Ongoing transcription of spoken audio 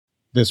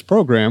This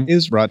program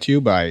is brought to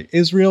you by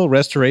Israel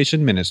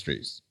Restoration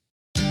Ministries.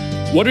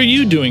 What are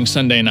you doing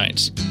Sunday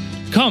nights?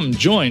 Come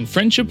join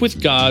Friendship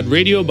with God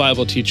radio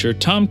Bible teacher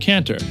Tom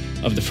Cantor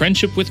of the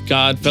Friendship with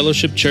God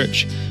Fellowship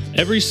Church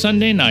every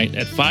Sunday night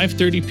at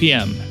 5:30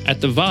 p.m. at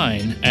The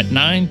Vine at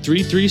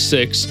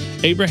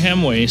 9336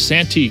 Abraham Way,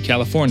 Santee,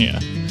 California.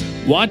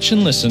 Watch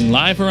and listen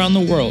live around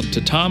the world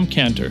to Tom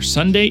Cantor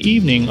Sunday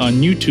evening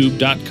on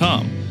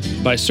YouTube.com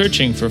by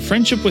searching for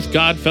Friendship with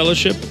God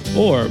Fellowship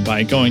or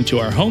by going to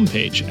our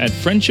homepage at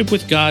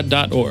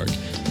friendshipwithgod.org.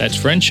 That's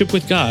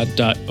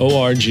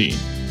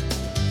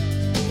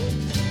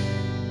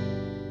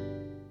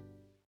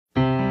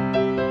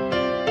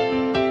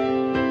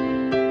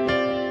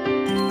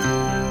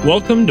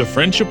Welcome to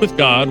Friendship with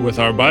God with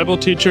our Bible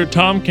teacher,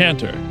 Tom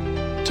Cantor.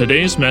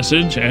 Today's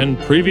message and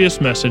previous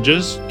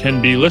messages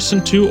can be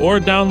listened to or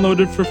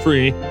downloaded for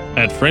free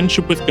at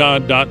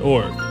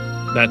friendshipwithgod.org.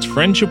 That's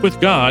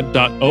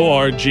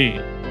friendshipwithgod.org.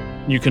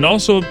 You can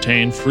also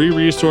obtain free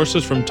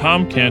resources from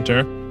Tom Cantor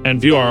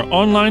and view our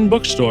online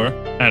bookstore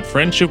at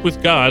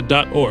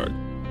friendshipwithgod.org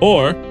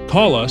or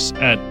call us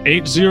at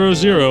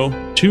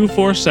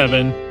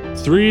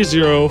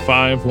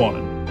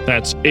 800-247-3051.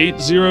 That's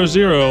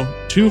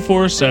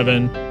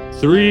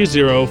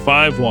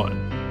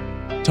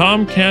 800-247-3051.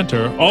 Tom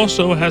Cantor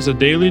also has a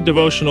daily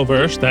devotional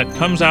verse that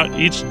comes out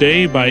each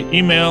day by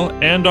email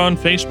and on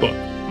Facebook.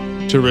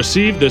 To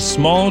receive this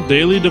small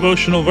daily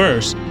devotional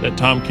verse that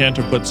Tom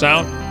Cantor puts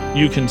out,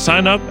 you can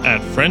sign up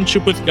at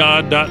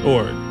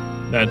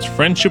friendshipwithgod.org. That's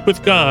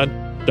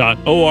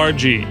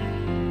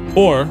friendshipwithgod.org.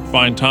 Or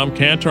find Tom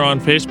Cantor on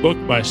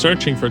Facebook by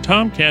searching for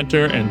Tom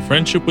Cantor and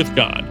Friendship with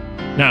God.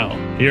 Now,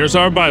 here's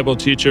our Bible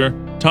teacher,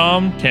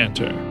 Tom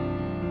Cantor.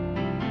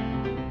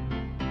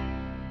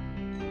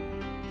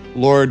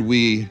 Lord,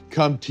 we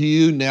come to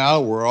you now.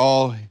 We're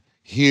all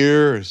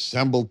here,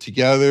 assembled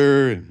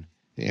together,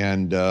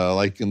 and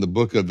like in the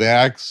book of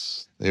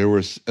Acts, they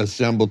were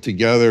assembled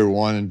together,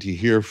 wanting to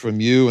hear from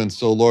you. And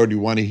so, Lord, we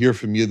want to hear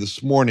from you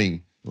this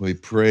morning. We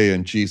pray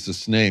in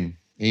Jesus' name.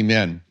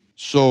 Amen.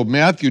 So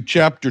Matthew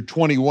chapter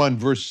 21,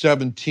 verse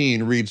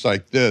 17 reads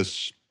like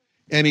this.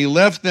 And he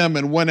left them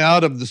and went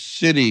out of the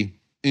city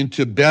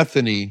into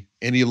Bethany,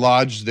 and he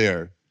lodged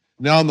there.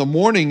 Now in the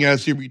morning,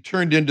 as he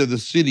returned into the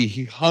city,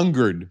 he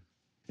hungered.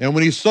 And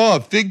when he saw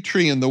a fig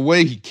tree in the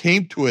way, he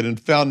came to it and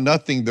found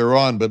nothing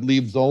thereon but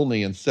leaves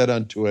only, and said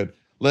unto it,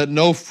 Let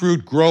no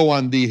fruit grow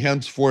on thee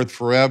henceforth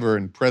forever.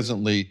 And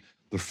presently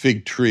the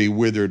fig tree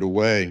withered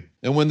away.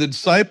 And when the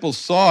disciples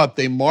saw it,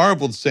 they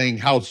marveled, saying,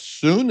 How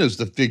soon is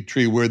the fig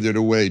tree withered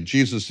away?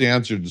 Jesus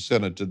answered and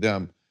said unto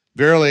them,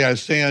 Verily I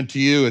say unto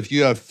you, if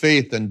you have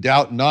faith and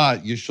doubt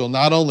not, you shall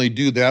not only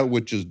do that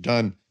which is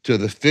done to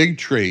the fig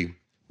tree,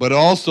 but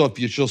also if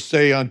you shall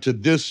say unto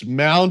this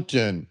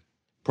mountain,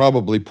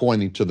 probably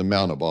pointing to the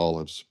Mount of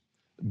Olives,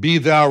 Be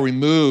thou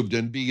removed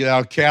and be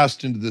thou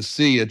cast into the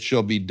sea, it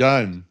shall be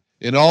done.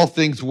 In all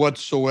things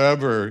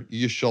whatsoever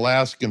you shall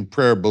ask in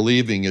prayer,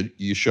 believing it,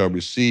 you shall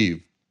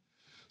receive.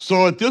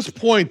 So at this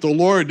point, the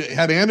Lord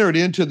had entered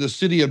into the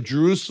city of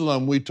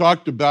Jerusalem. We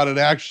talked about it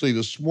actually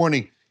this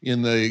morning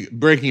in the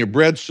Breaking of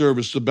Bread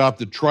service about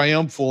the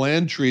triumphal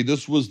entry.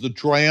 This was the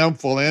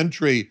triumphal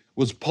entry,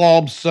 was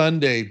Palm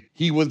Sunday.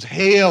 He was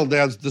hailed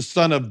as the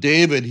Son of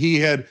David. He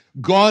had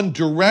gone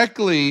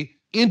directly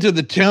into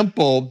the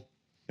temple,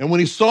 and when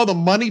he saw the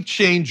money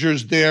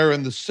changers there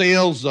and the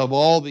sales of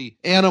all the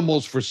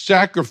animals for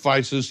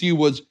sacrifices, he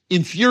was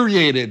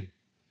infuriated.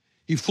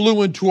 He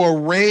flew into a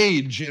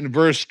rage in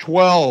verse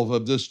 12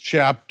 of this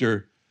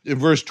chapter. In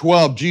verse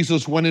 12,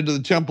 Jesus went into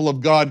the temple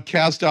of God,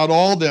 cast out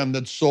all them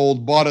that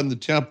sold, bought in the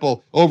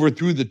temple,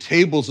 overthrew the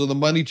tables of the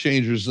money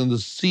changers and the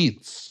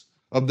seats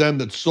of them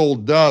that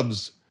sold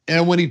doves.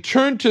 And when he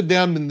turned to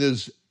them in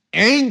this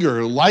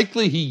anger,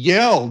 likely he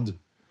yelled,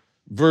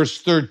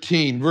 verse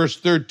 13,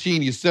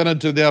 he said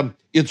unto them,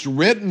 It's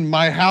written,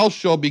 my house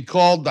shall be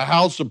called the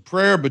house of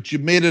prayer, but you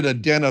made it a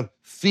den of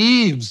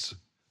thieves.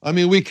 I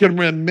mean, we can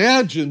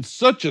imagine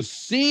such a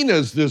scene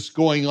as this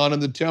going on in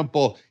the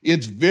temple.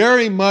 It's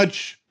very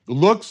much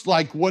looks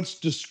like what's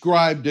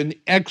described in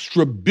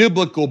extra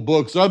biblical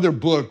books, other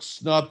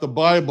books, not the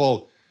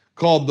Bible,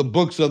 called the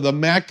books of the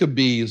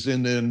Maccabees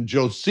and in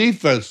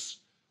Josephus,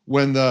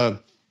 when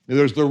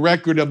there's the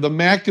record of the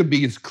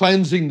Maccabees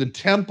cleansing the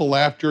temple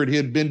after it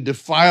had been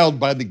defiled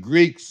by the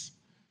Greeks.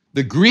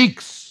 The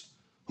Greeks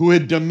who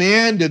had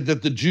demanded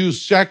that the Jews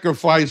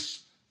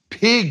sacrifice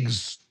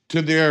pigs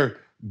to their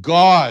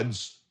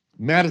gods.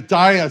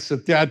 Mattathias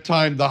at that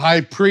time, the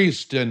high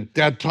priest, and at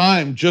that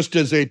time, just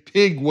as a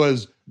pig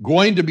was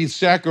going to be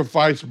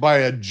sacrificed by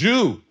a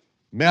Jew,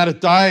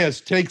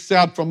 Mattathias takes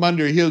out from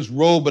under his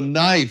robe a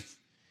knife.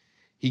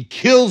 He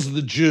kills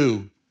the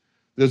Jew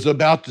that's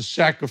about to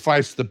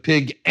sacrifice the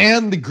pig,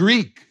 and the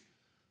Greek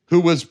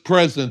who was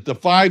present. The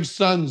 5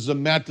 sons of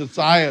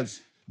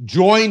Mattathias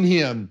join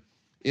him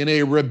in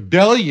a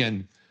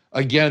rebellion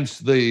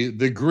against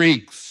the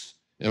Greeks.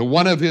 And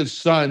one of his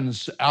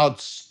sons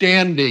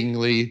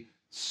outstandingly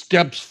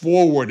steps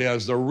forward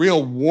as the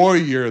real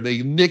warrior.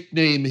 They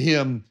nickname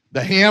him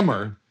the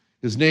Hammer.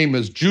 His name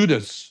is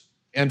Judas.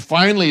 And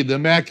finally, the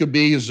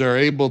Maccabees are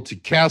able to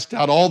cast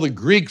out all the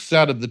Greeks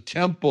out of the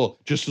temple,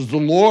 just as the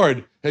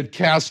Lord had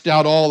cast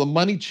out all the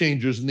money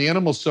changers and the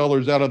animal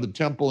sellers out of the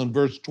temple in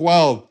verse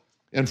 12.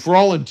 And for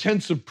all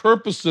intents and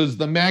purposes,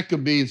 the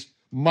Maccabees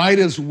might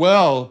as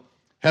well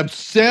have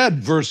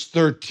said verse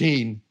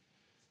 13.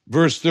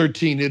 Verse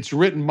 13, it's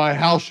written, my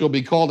house shall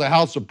be called a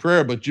house of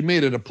prayer, but you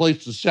made it a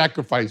place to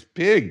sacrifice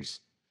pigs.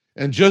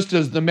 And just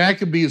as the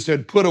Maccabees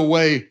had put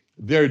away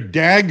their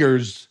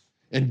daggers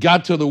and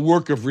got to the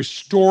work of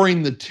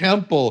restoring the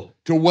temple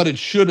to what it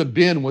should have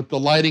been with the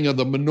lighting of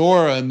the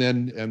menorah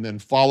and then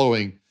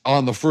following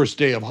on the first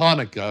day of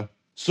Hanukkah,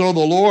 so the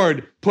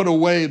Lord put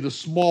away the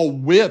small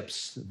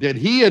whips that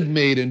he had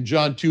made in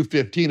John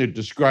 2:15. It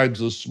describes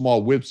those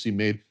small whips he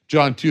made,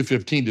 John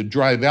 2:15, to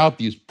drive out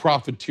these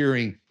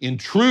profiteering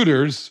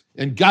intruders,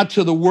 and got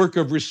to the work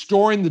of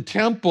restoring the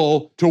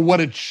temple to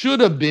what it should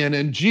have been.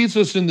 And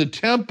Jesus in the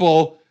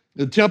temple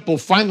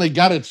finally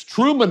got its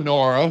true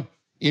menorah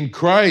in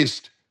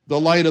Christ, the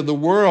light of the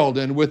world.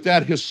 And with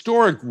that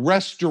historic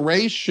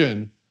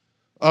restoration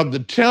of the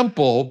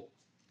temple,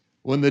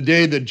 when the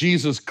day that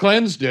Jesus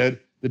cleansed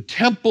it, the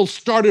temple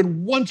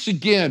started once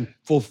again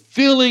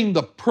fulfilling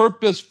the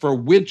purpose for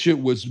which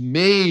it was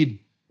made.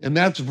 And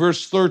that's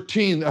verse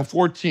 14.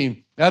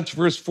 That's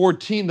verse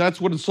 14. That's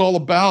what it's all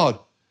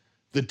about.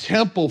 The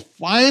temple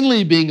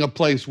finally being a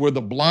place where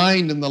the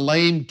blind and the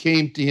lame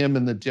came to him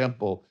in the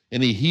temple,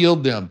 and he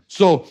healed them.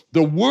 So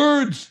the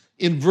words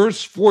in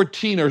verse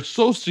 14 are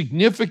so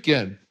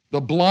significant.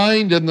 The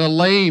blind and the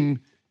lame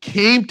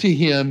came to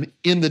him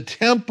in the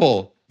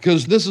temple,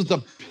 because this is the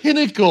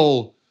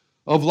pinnacle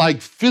of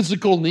like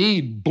physical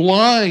need,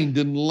 blind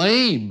and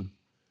lame.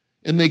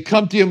 And they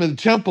come to him in the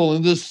temple.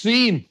 And this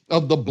scene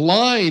of the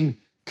blind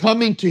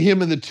coming to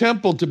him in the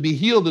temple to be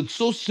healed, it's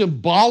so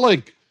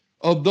symbolic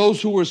of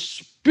those who are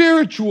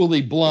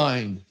spiritually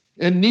blind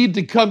and need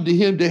to come to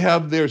him to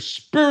have their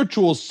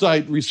spiritual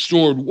sight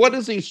restored. What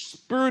is a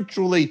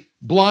spiritually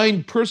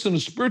blind person? A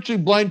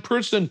spiritually blind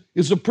person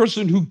is a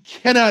person who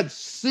cannot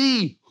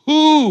see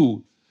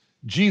who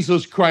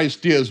Jesus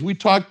Christ is. We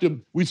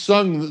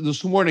sung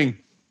this morning,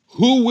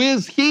 who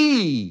is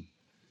he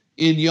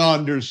in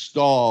yonder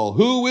stall?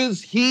 Who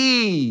is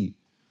he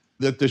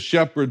that the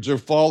shepherds are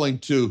falling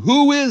to?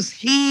 Who is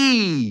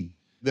he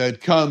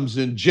that comes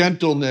in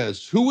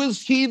gentleness? Who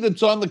is he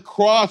that's on the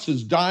cross,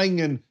 is dying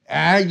in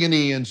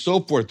agony and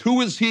so forth?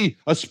 Who is he?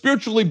 A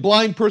spiritually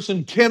blind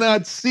person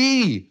cannot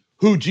see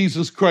who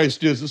Jesus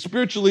Christ is. A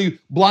spiritually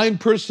blind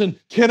person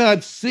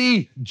cannot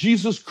see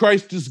Jesus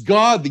Christ is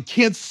God. They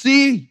can't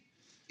see.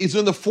 He's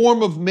in the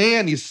form of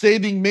man. He's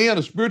saving man.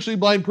 A spiritually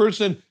blind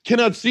person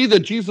cannot see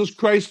that Jesus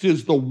Christ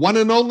is the one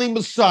and only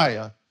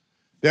Messiah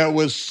that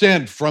was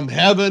sent from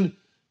heaven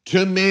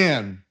to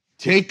man.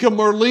 Take him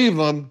or leave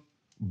him,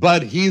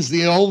 but he's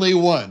the only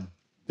one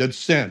that's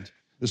sent.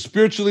 A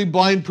spiritually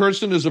blind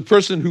person is a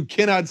person who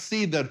cannot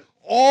see that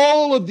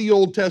all of the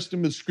Old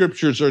Testament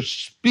scriptures are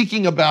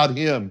speaking about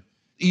him.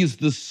 He's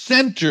the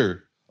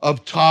center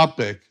of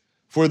topic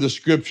for the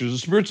scriptures. A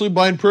spiritually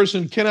blind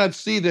person cannot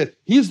see that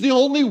he's the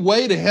only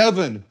way to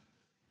heaven.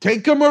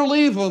 Take him or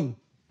leave him,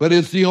 but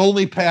it's the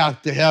only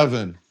path to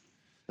heaven.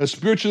 A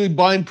spiritually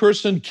blind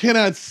person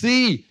cannot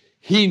see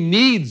he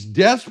needs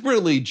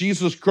desperately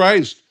Jesus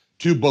Christ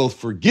to both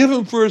forgive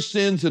him for his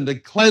sins and to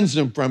cleanse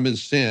him from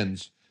his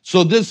sins.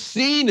 So this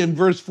scene in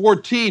verse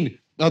 14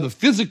 of the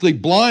physically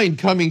blind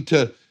coming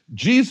to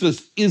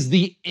Jesus is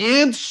the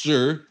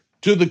answer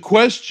to the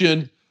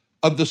question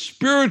of the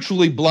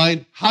spiritually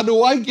blind. How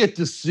do I get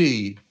to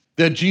see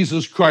that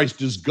Jesus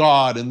Christ is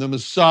God and the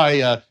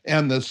Messiah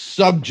and the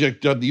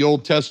subject of the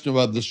Old Testament,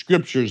 of the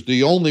scriptures,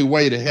 the only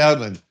way to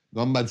heaven,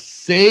 the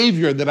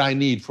Savior that I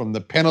need from the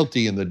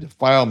penalty and the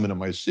defilement of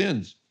my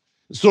sins?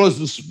 So as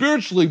the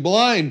spiritually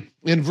blind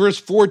in verse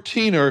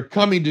 14 are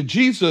coming to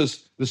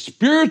Jesus, the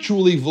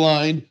spiritually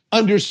blind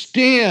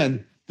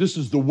understand this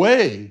is the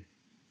way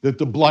that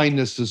the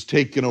blindness is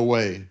taken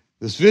away.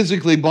 The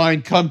physically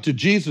blind come to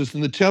Jesus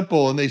in the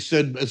temple, and they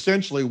said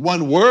essentially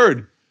one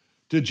word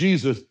to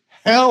Jesus,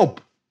 help.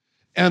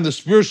 And the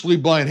spiritually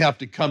blind have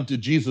to come to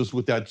Jesus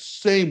with that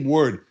same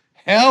word,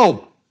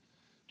 help.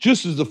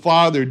 Just as the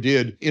father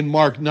did in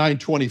Mark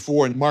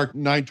 9:24. In Mark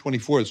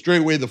 9:24,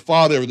 straightway the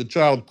father of the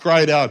child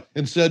cried out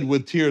and said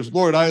with tears,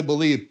 Lord, I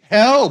believe,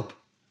 help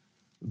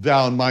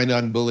thou mine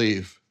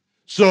unbelief.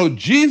 So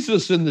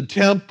Jesus in the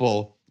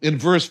temple, in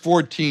verse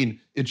 14,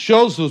 it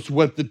shows us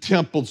what the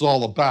temple's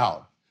all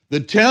about. The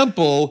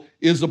temple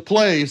is a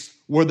place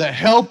where the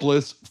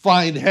helpless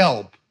find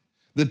help.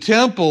 The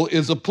temple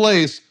is a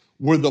place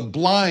where the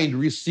blind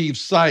receive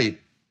sight.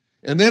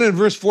 And then in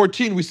verse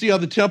 14, we see how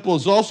the temple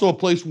is also a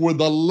place where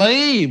the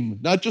lame,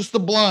 not just the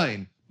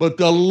blind, but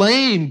the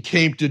lame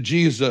came to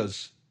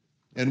Jesus.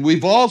 And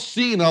we've all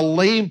seen a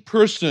lame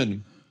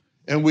person,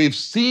 and we've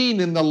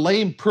seen in the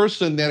lame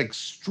person that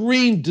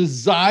extreme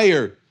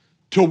desire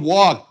to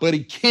walk, but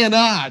he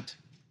cannot.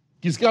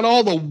 He's got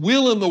all the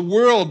will in the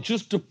world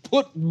just to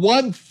put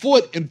one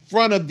foot in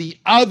front of the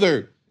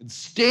other and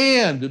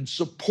stand and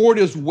support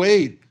his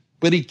weight,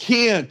 but he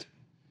can't.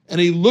 And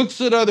he looks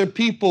at other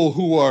people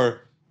who are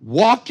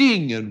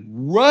walking and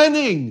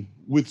running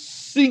with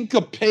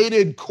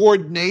syncopated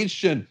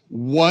coordination,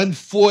 one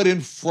foot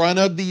in front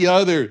of the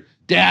other,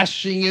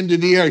 dashing into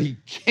the air. He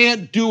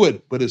can't do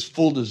it, but his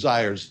full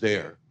desire's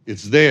there.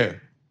 It's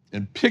there.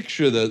 And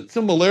picture the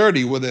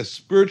similarity with a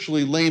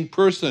spiritually lame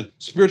person.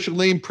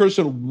 Spiritually lame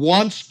person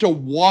wants to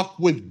walk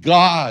with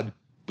God,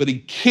 but he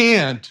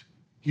can't.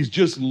 He's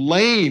just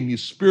lame.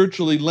 He's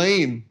spiritually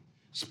lame.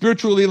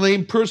 Spiritually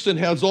lame person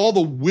has all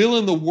the will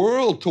in the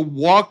world to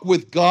walk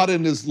with God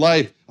in his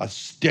life, a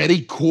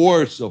steady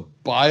course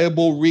of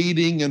Bible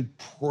reading and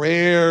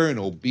prayer and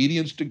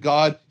obedience to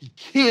God. He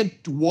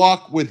can't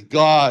walk with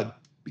God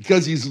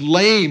because he's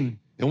lame.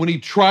 And when he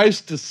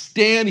tries to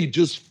stand, he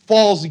just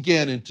falls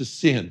again into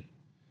sin.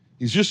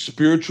 He's just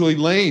spiritually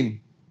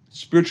lame.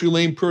 Spiritually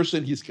lame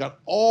person, he's got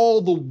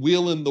all the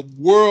will in the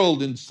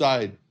world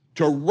inside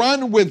to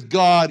run with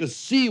God, to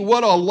see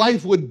what a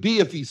life would be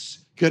if he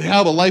could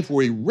have a life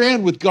where he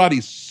ran with God.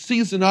 He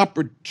sees an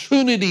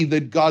opportunity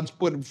that God's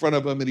put in front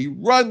of him and he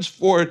runs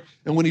for it.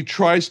 And when he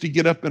tries to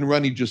get up and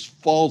run, he just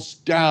falls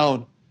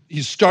down.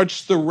 He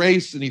starts the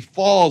race and he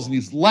falls and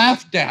he's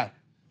laughed at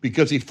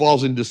because he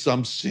falls into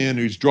some sin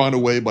or he's drawn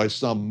away by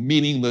some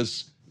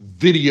meaningless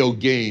video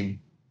game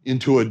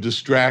into a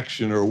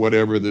distraction or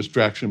whatever the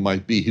distraction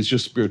might be. He's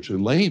just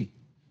spiritually lame.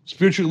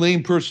 Spiritually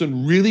lame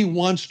person really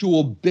wants to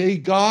obey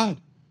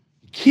God.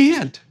 He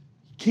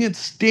can't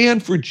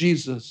stand for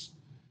Jesus.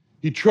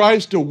 He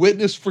tries to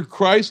witness for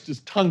Christ, his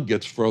tongue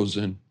gets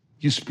frozen.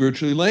 He's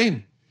spiritually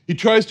lame. He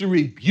tries to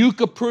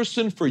rebuke a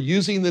person for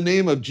using the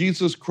name of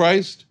Jesus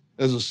Christ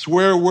as a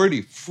swear word.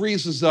 He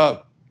freezes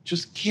up.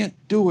 Just can't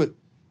do it.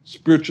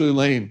 Spiritually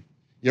lame.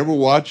 You ever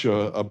watch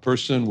a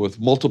person with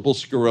multiple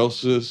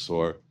sclerosis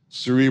or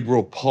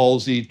cerebral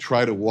palsy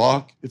try to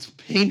walk? It's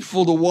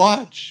painful to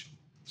watch.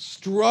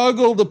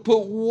 Struggle to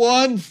put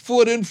one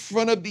foot in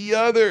front of the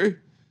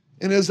other.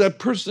 And as that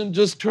person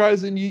just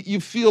tries, and you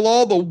feel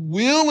all the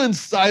will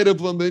inside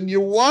of them, and you're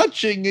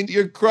watching and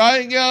you're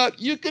crying out,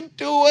 you can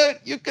do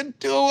it, you can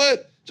do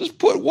it. Just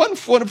put one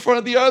foot in front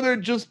of the other,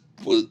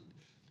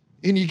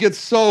 and you get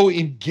so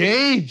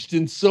engaged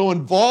and so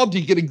involved,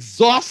 you get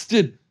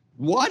exhausted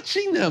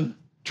watching them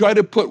try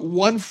to put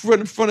one foot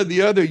in front of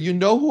the other. You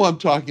know who I'm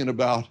talking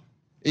about.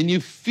 And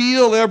you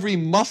feel every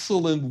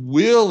muscle and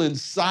will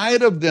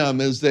inside of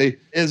them as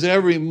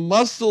every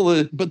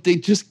muscle, but they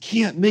just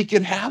can't make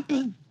it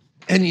happen.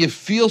 And you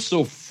feel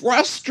so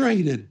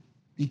frustrated.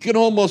 You can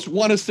almost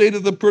want to say to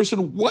the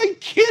person, why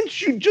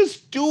can't you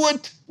just do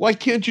it? Why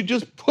can't you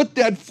just put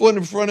that foot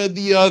in front of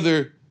the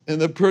other?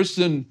 And the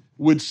person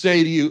would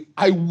say to you,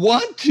 I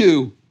want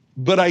to,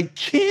 but I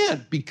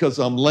can't because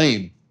I'm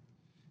lame.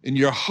 And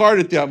your heart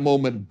at that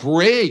moment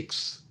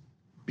breaks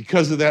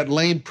because of that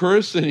lame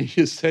person. And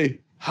you say,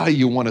 how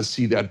you want to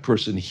see that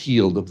person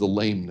healed of the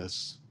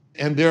lameness.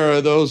 And there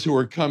are those who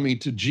are coming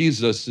to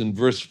Jesus in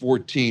verse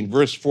 14.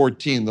 Verse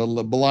 14, the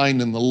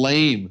blind and the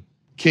lame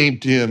came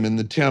to him in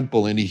the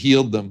temple and he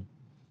healed them.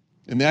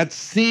 And that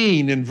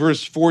scene in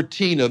verse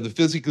 14 of the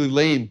physically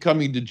lame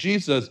coming to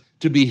Jesus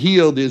to be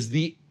healed is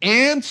the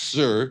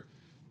answer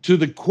to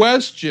the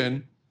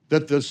question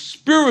that the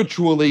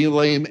spiritually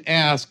lame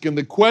ask. And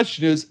the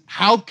question is,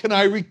 how can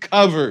I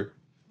recover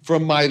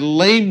from my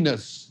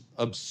lameness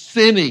of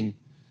sinning?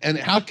 And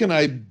how can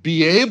I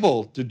be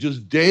able to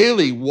just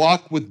daily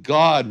walk with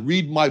God,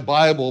 read my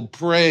Bible,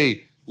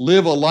 pray,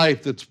 live a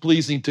life that's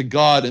pleasing to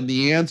God? And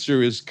the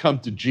answer is come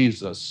to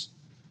Jesus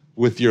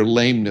with your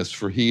lameness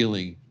for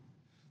healing.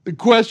 The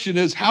question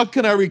is, how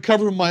can I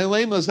recover from my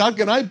lameness? How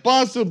can I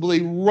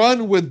possibly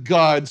run with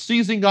God,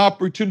 seizing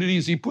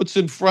opportunities he puts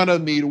in front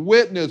of me to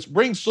witness,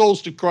 bring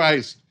souls to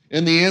Christ?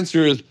 And the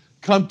answer is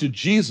come to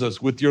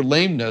Jesus with your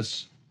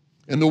lameness.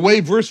 And the way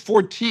verse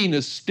 14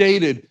 is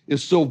stated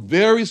is so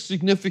very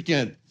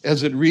significant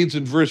as it reads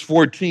in verse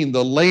 14,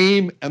 the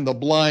lame and the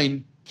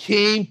blind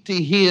came to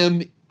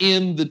him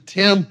in the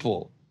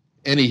temple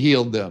and he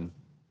healed them.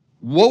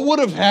 What would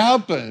have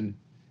happened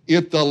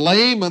if the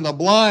lame and the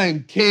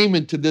blind came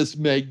into this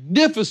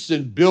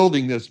magnificent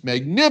building, this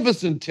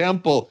magnificent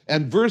temple,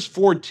 and verse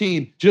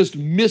 14 just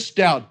missed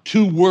out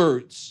two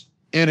words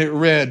and it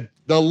read,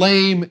 the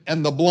lame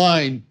and the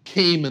blind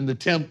came in the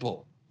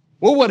temple?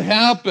 What would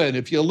happen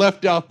if you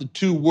left out the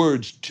two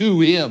words,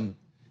 to him,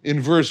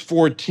 in verse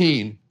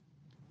 14?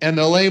 And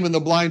the lame and the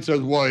blind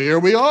says, well, here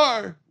we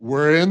are.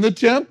 We're in the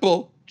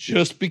temple.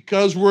 Just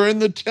because we're in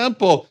the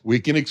temple, we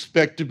can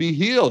expect to be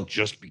healed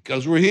just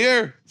because we're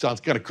here.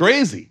 Sounds kind of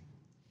crazy.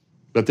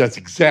 But that's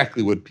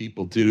exactly what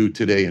people do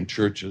today in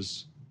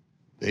churches.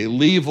 They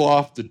leave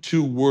off the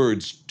two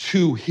words,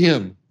 to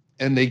him,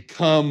 and they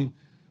come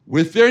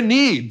with their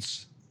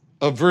needs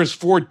of verse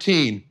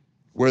 14,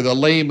 where the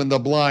lame and the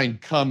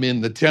blind come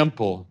in the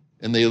temple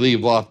and they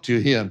leave off to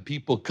him.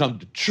 People come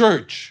to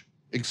church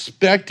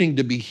expecting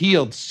to be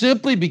healed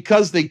simply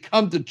because they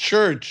come to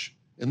church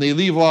and they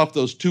leave off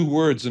those two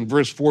words in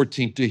verse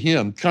 14, to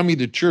him. Coming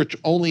to church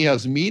only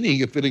has meaning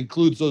if it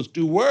includes those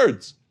two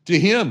words, to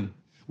him.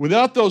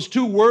 Without those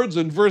two words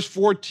in verse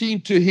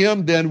 14, to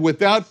him, then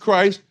without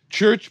Christ,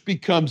 church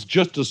becomes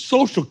just a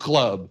social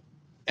club.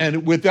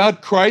 And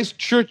without Christ,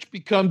 church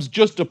becomes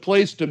just a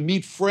place to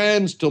meet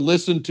friends, to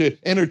listen to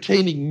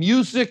entertaining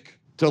music,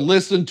 to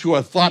listen to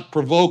a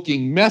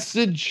thought-provoking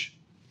message.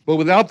 But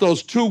without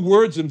those two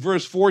words in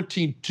verse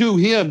 14, to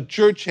him,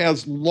 church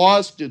has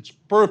lost its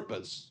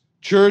purpose.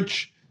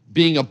 Church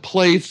being a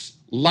place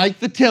like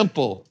the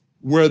temple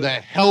where the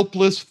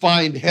helpless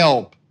find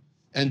help.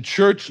 And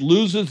church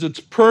loses its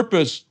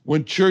purpose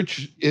when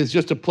church is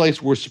just a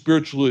place where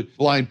spiritually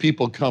blind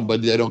people come,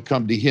 but they don't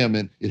come to him.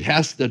 And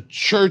the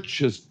church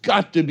has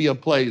got to be a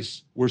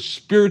place where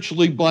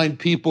spiritually blind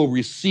people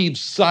receive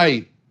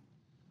sight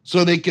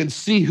so they can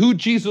see who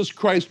Jesus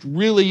Christ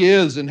really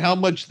is and how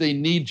much they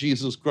need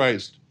Jesus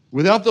Christ.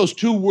 Without those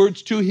two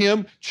words, to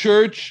him,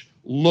 church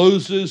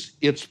loses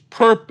its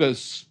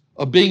purpose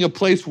of being a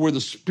place where the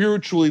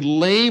spiritually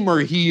lame are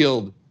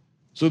healed,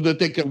 so that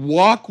they can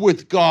walk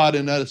with God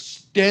in a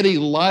steady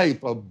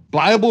life of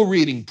Bible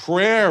reading,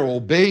 prayer,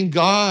 obeying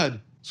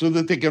God, so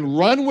that they can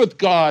run with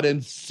God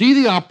and see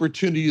the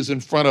opportunities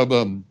in front of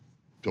them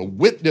to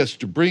witness,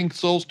 to bring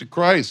souls to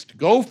Christ.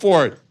 Go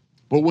for it.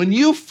 But when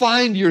you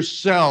find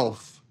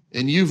yourself,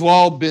 and you've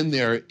all been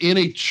there, in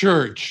a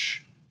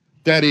church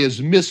that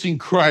is missing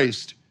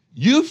Christ,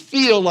 you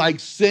feel like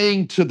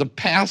saying to the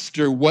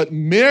pastor what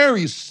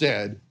Mary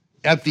said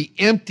at the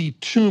empty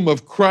tomb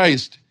of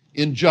Christ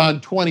in John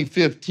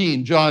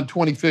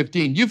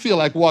 20:15, you feel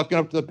like walking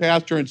up to the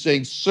pastor and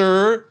saying,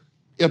 "Sir,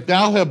 if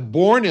thou have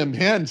borne him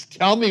hence,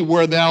 tell me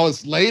where thou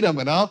hast laid him,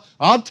 and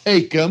I'll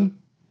take him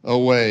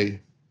away."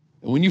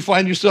 And when you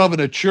find yourself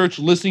in a church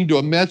listening to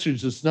a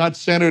message that's not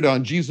centered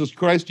on Jesus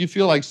Christ, you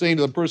feel like saying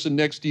to the person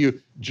next to you,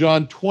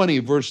 John 20,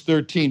 verse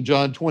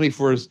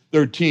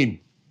 13,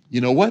 you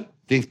know what?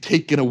 They've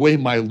taken away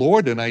my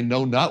Lord, and I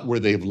know not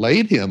where they've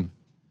laid him.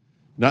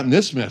 Not in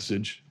this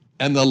message.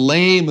 And the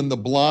lame and the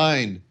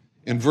blind,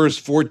 in verse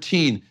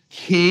 14,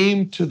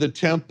 came to the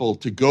temple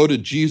to go to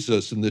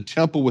Jesus, and the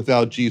temple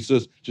without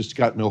Jesus just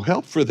got no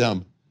help for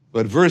them.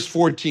 But verse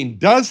 14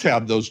 does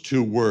have those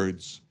two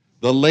words.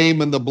 The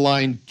lame and the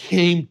blind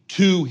came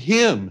to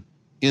him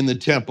in the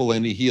temple,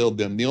 and he healed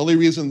them. The only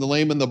reason the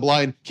lame and the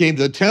blind came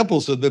to the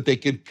temple so that they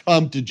could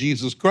come to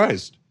Jesus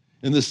Christ.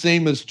 And the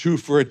same is true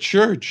for a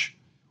church.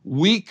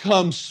 We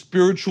come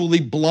spiritually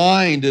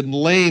blind and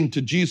lame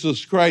to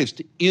Jesus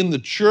Christ in the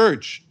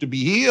church to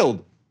be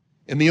healed.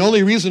 And the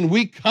only reason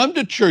we come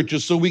to church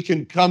is so we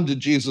can come to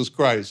Jesus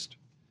Christ.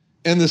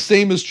 And the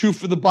same is true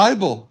for the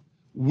Bible.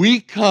 We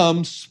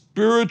come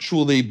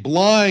spiritually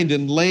blind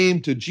and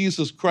lame to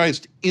Jesus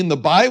Christ in the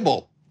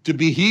Bible to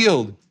be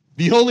healed.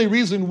 The only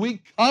reason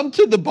we come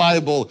to the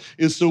Bible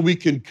is so we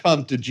can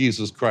come to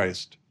Jesus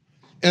Christ.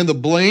 And the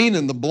blind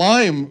and the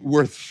blind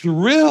were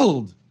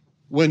thrilled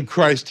when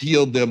Christ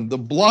healed them. The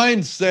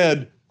blind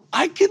said,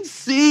 I can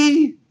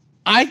see.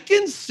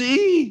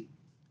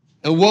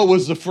 And what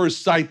was the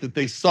first sight that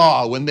they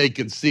saw when they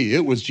could see?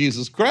 It was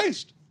Jesus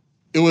Christ.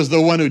 It was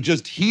the one who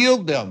just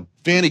healed them.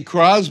 Fanny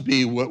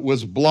Crosby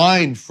was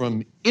blind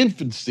from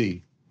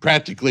infancy,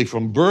 practically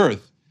from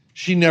birth.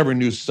 She never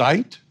knew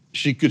sight.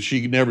 She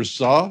never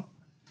saw.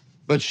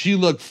 But she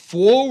looked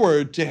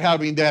forward to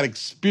having that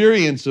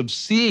experience of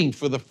seeing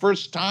for the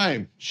first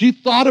time. She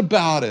thought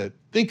about it.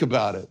 Think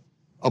about it.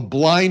 A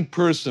blind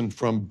person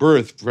from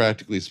birth,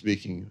 practically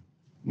speaking,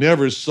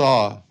 never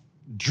saw,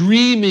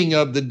 dreaming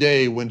of the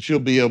day when she'll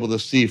be able to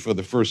see for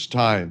the first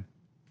time.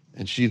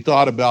 And she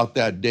thought about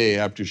that day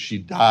after she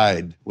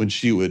died, when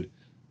she would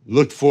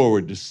look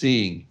forward to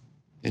seeing,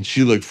 and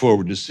she looked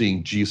forward to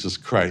seeing Jesus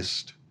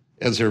Christ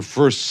as her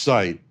first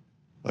sight,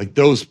 like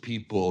those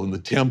people in the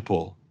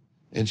temple.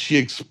 And she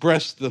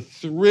expressed the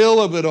thrill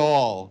of it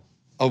all,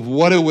 of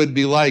what it would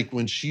be like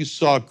when she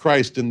saw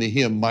Christ in the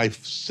hymn, my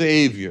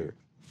Savior,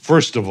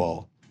 first of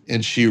all.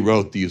 And she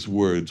wrote these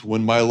words,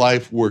 when my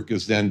life work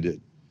is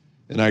ended,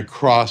 and I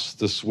cross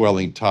the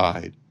swelling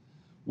tide,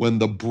 when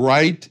the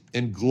bright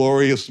and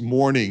glorious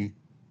morning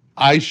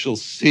I shall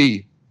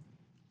see,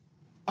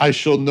 I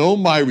shall know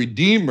my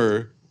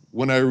Redeemer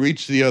when I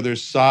reach the other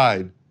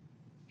side.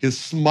 His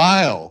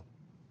smile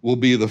will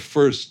be the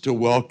first to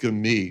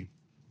welcome me.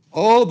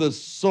 Oh, the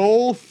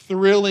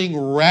soul-thrilling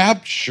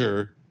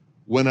rapture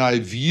when I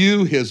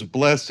view his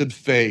blessed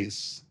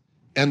face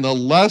and the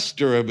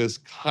luster of his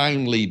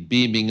kindly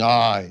beaming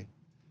eye.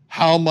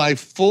 How my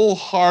full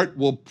heart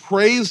will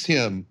praise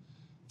him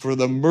for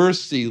the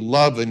mercy,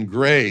 love, and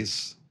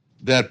grace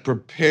that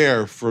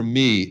prepare for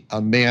me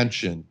a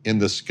mansion in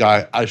the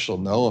sky. I shall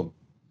know him.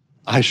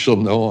 I shall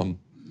know him.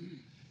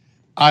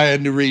 I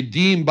am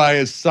redeemed by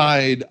his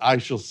side. I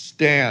shall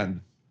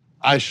stand.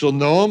 I shall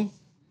know him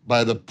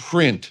by the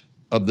print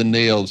of the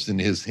nails in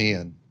his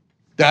hand.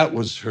 That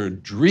was her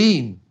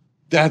dream.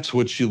 That's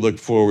what she looked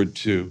forward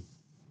to.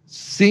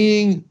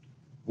 Seeing,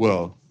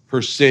 well,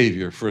 her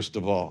Savior, first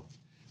of all.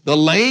 The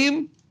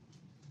lame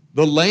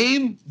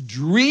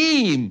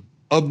dream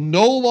of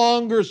no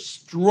longer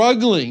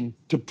struggling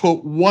to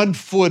put one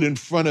foot in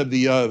front of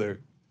the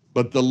other,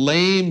 but the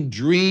lame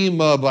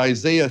dream of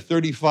Isaiah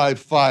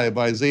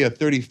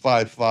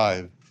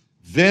 35:5.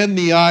 Then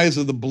the eyes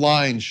of the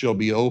blind shall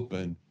be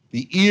opened,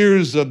 the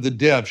ears of the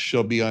deaf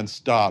shall be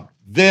unstopped.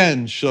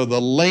 Then shall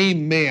the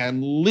lame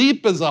man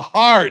leap as a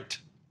hart,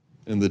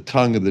 and the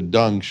tongue of the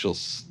dumb shall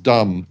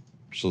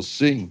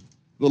sing.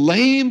 The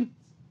lame,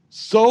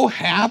 so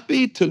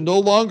happy to no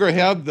longer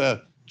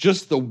have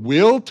just the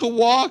will to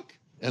walk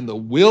and the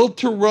will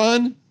to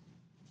run,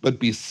 but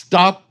be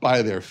stopped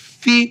by their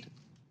feet,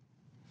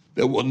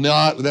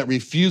 that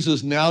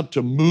refuses now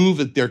to move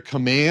at their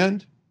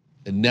command.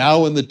 And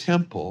now in the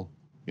temple,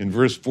 in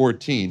verse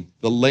 14,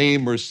 the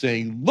lame are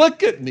saying,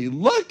 look at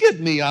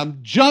me, I'm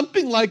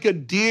jumping like a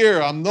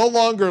deer. I'm no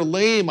longer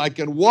lame. I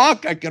can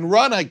walk, I can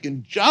run, I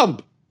can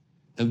jump.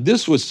 And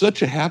this was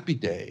such a happy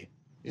day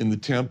in the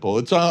temple.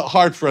 It's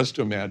hard for us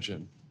to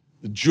imagine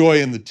the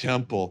joy in the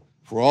temple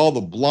for all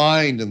the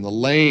blind and the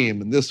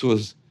lame. And this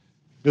was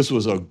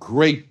a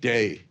great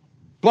day.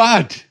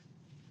 But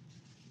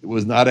it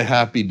was not a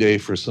happy day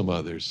for some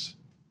others.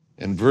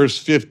 And verse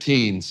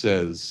 15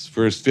 says,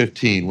 when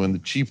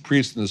the chief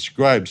priests and the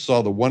scribes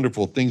saw the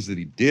wonderful things that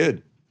he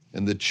did,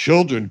 and the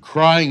children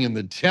crying in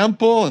the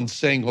temple and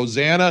saying,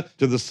 Hosanna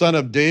to the Son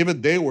of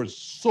David, they were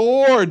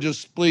sore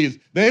displeased.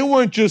 They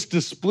weren't just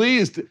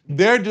displeased,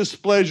 their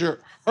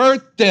displeasure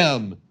hurt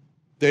them.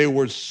 They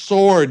were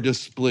sore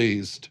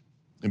displeased.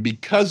 And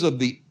because of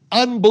the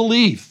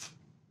unbelief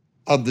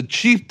of the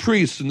chief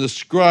priests and the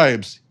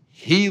scribes,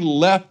 he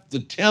left the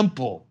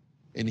temple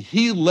and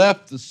he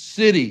left the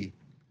city.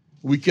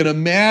 We can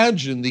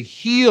imagine the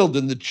healed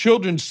and the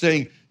children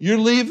saying, you're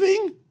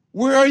leaving?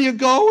 Where are you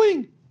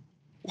going?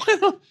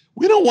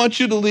 We don't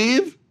want you to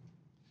leave.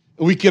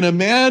 We can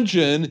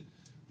imagine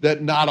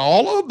that not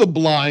all of the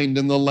blind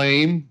and the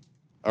lame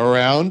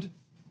around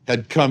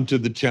had come to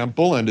the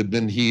temple and had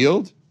been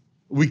healed.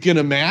 We can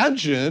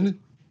imagine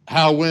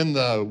how when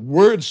the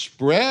word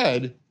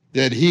spread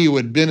that he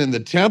had been in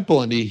the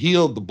temple and he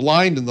healed the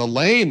blind and the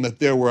lame, that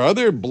there were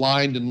other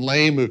blind and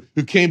lame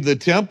who came to the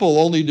temple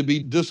only to be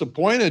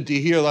disappointed to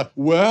hear, like,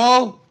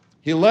 well,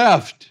 he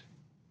left.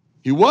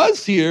 He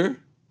was here,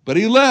 but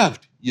he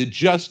left. You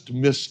just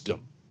missed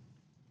him.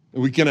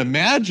 And we can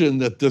imagine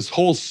that this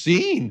whole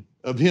scene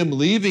of him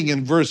leaving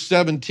in verse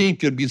 17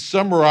 could be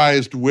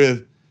summarized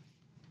with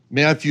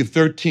Matthew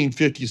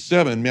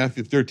 13:57.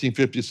 Matthew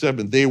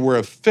 13:57, they were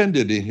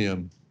offended in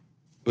him.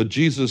 But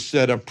Jesus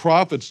said, a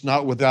prophet's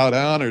not without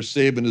honor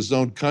save in his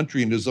own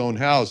country and his own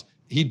house.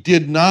 He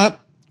did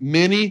not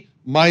many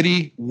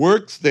mighty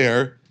works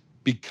there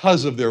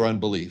because of their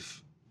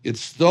unbelief.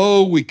 It's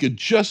though we could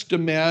just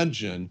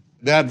imagine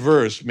that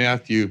verse,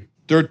 Matthew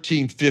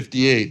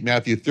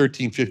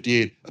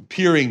 13:58,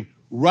 appearing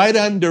right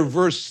under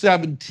verse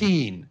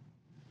 17.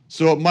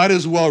 So it might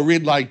as well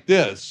read like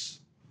this,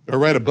 or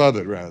right above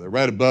it.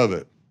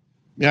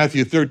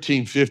 Matthew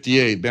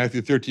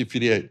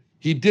 13:58.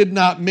 He did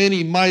not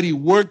many mighty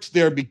works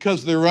there because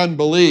of their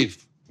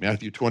unbelief.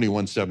 Matthew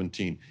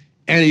 21:17.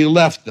 And he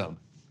left them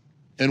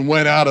and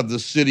went out of the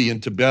city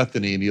into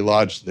Bethany, and he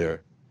lodged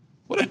there.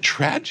 What a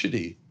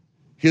tragedy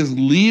his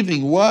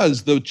leaving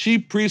was. The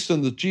chief priests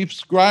and the chief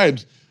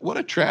scribes, what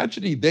a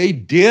tragedy they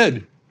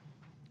did.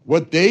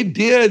 What they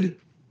did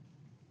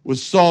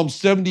was Psalm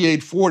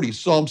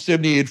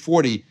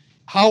 78:40.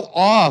 How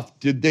oft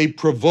did they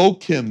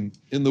provoke him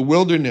in the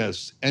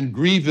wilderness and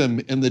grieve him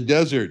in the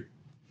desert?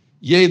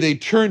 Yea, they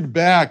turned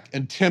back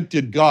and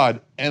tempted God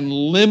and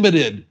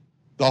limited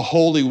the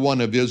Holy One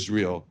of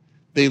Israel.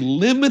 They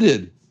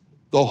limited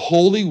the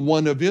Holy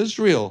One of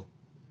Israel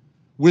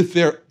with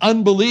their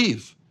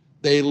unbelief.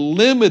 They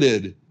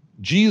limited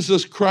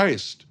Jesus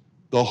Christ,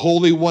 the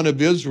Holy One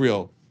of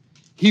Israel.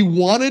 He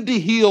wanted to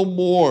heal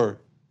more.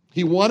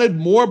 He wanted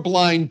more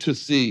blind to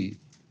see.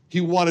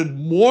 He wanted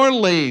more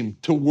lame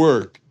to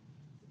work.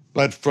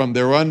 But from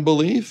their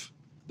unbelief,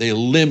 they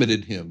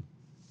limited him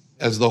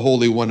as the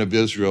Holy One of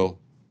Israel.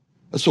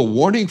 That's a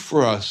warning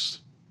for us,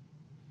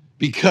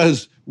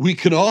 because we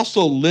can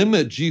also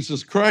limit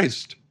Jesus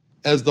Christ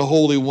as the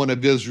Holy One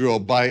of Israel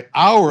by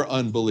our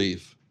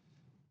unbelief.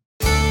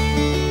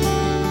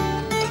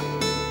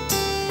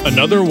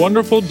 Another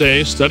wonderful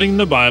day studying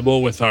the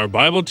Bible with our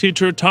Bible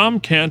teacher Tom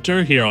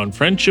Cantor here on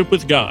Friendship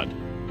with God.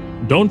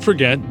 Don't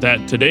forget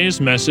that today's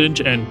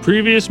message and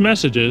previous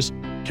messages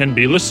can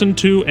be listened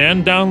to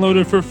and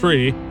downloaded for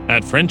free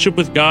at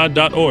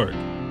friendshipwithgod.org.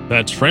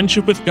 That's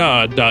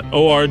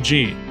friendshipwithgod.org.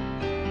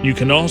 You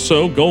can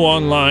also go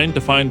online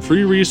to find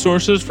free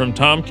resources from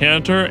Tom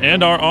Cantor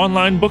and our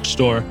online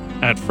bookstore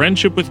at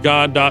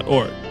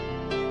friendshipwithgod.org.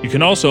 You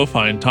can also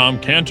find Tom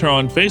Cantor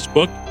on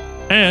Facebook,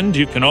 and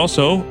you can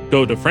also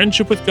go to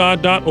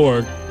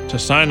friendshipwithgod.org to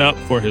sign up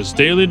for his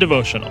daily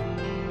devotional.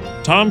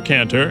 Tom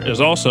Cantor is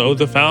also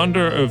the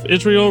founder of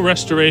Israel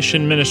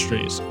Restoration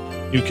Ministries.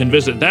 You can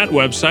visit that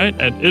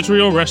website at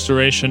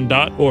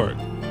israelrestoration.org.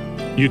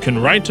 You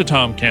can write to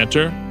Tom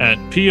Cantor at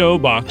P.O.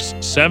 Box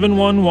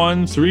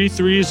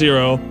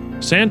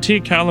 711330,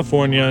 Santee,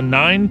 California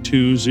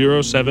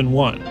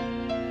 92071.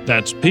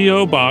 That's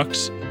P.O.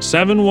 Box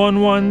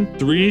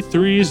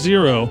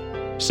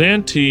 711330,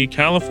 Santee,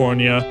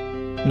 California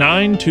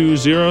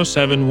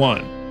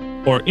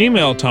 92071. Or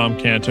email Tom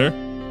Cantor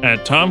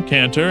at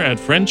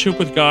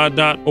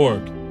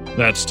tomcantor@friendshipwithgod.org.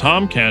 That's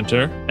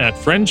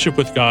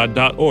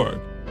tomcantor@friendshipwithgod.org.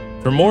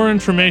 For more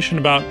information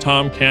about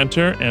Tom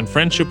Cantor and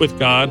Friendship with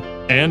God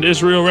and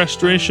Israel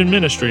Restoration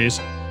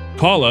Ministries,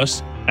 call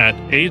us at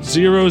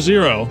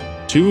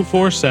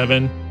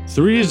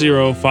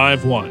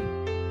 800-247-3051.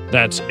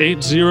 That's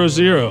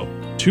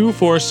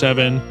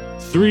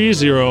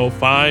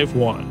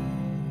 800-247-3051.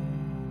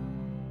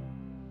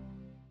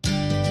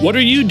 What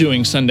are you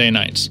doing Sunday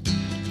nights?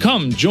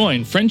 Come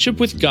join Friendship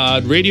with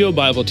God radio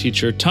Bible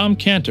teacher Tom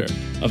Cantor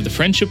of the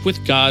Friendship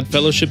with God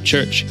Fellowship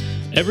Church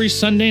every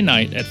Sunday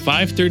night at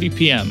 5:30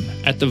 p.m.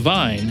 at The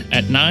Vine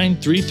at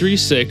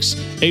 9336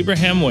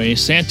 Abraham Way,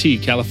 Santee,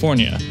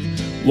 California.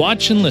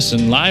 Watch and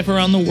listen live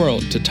around the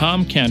world to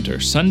Tom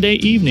Cantor Sunday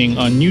evening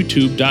on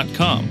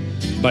YouTube.com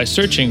by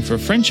searching for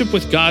Friendship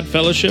with God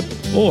Fellowship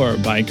or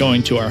by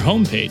going to our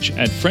homepage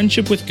at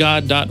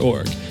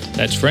friendshipwithgod.org.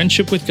 That's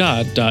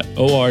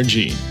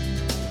friendshipwithgod.org.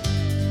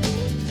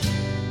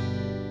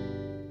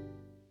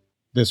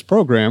 This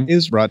program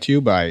is brought to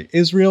you by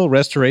Israel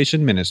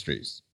Restoration Ministries.